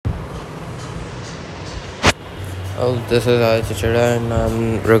Oh, this is Aditya Chida, and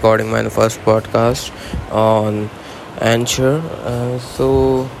I'm recording my first podcast on Anchor.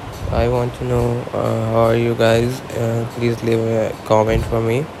 I want to know how are you guys? Please leave a comment for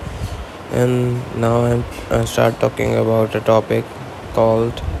me. And now I'm start talking about a topic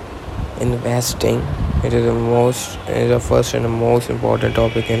called investing. It is the first and the most important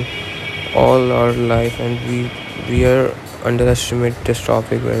topic in all our life, and we are underestimate this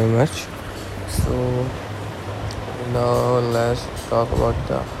topic very much. So now let's talk about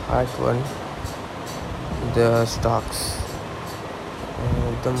the hard one, the stocks.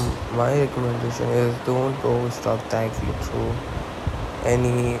 My recommendation is don't go stock directly through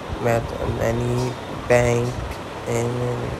any method, any bank, and